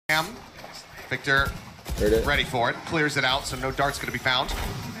Victor ready for it, clears it out, so no dart's going to be found.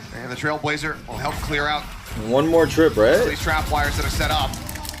 And the Trailblazer will help clear out one more trip, right? These trap wires that are set up.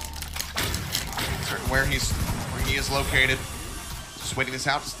 Certain where he is located. Just waiting this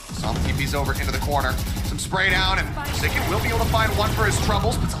out. Some TP's over into the corner. Some spray down, and f0rsakeN will be able to find one for his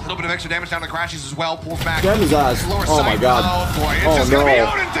troubles. Puts a little bit of extra damage down to the crashes as well. Pulls back. His eyes. Oh my god. Oh boy, it's just gonna be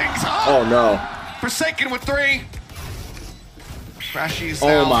ODIN things, huh? Oh no. f0rsakeN with 3. Crashies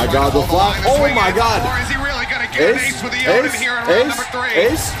oh my god, the flop. Oh my god. Or is he really gonna get an ace with the ODIN here in round number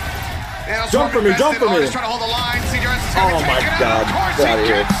 3? Ace. Jump for me, jump for me. Trying to hold the line. Oh my god. Get out of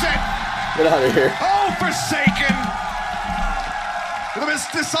here. Get out of here. Oh, f0rsakeN. The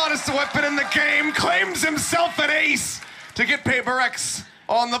most dishonest weapon in the game claims himself an ace to get PaperX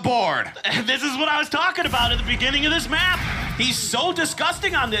on the board. This is what I was talking about at the beginning of this map. He's so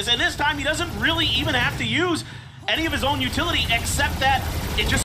disgusting on this, and this time he doesn't really even have to use any of his own utility except that it just